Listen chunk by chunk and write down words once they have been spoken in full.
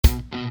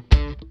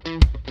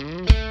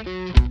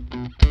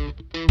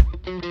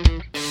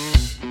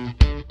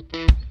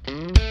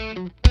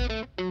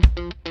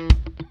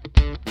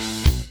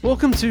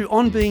Welcome to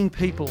On Being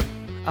People,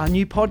 a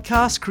new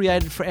podcast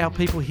created for our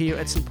people here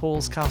at St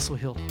Paul's Castle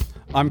Hill.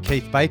 I'm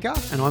Keith Baker.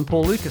 And I'm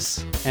Paul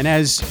Lucas. And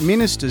as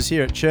ministers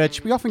here at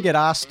church, we often get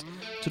asked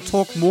to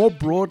talk more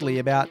broadly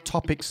about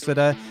topics that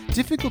are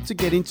difficult to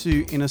get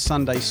into in a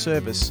Sunday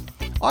service,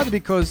 either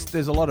because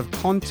there's a lot of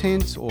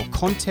content or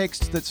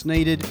context that's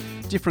needed,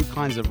 different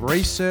kinds of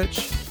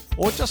research,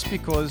 or just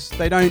because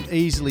they don't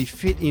easily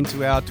fit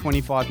into our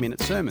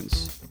 25-minute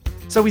sermons.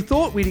 So we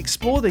thought we'd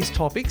explore these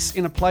topics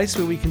in a place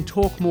where we can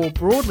talk more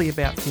broadly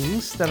about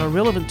things that are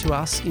relevant to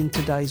us in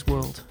today's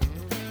world.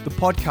 The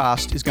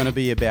podcast is going to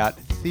be about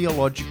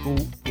theological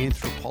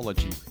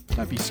anthropology.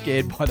 Don't be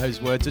scared by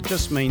those words. It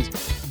just means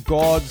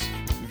God's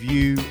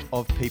view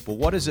of people.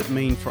 What does it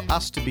mean for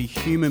us to be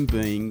human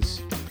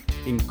beings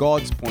in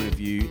God's point of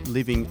view,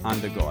 living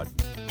under God?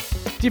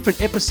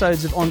 Different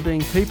episodes of On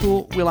Being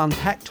People will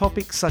unpack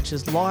topics such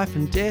as life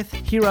and death,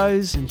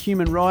 heroes and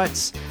human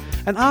rights,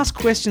 and ask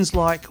questions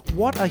like,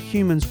 what are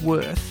humans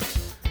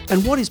worth?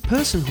 And what is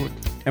personhood?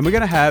 And we're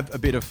going to have a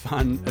bit of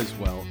fun as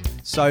well.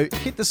 So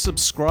hit the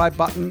subscribe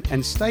button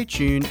and stay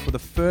tuned for the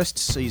first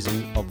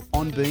season of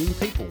On Being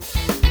People.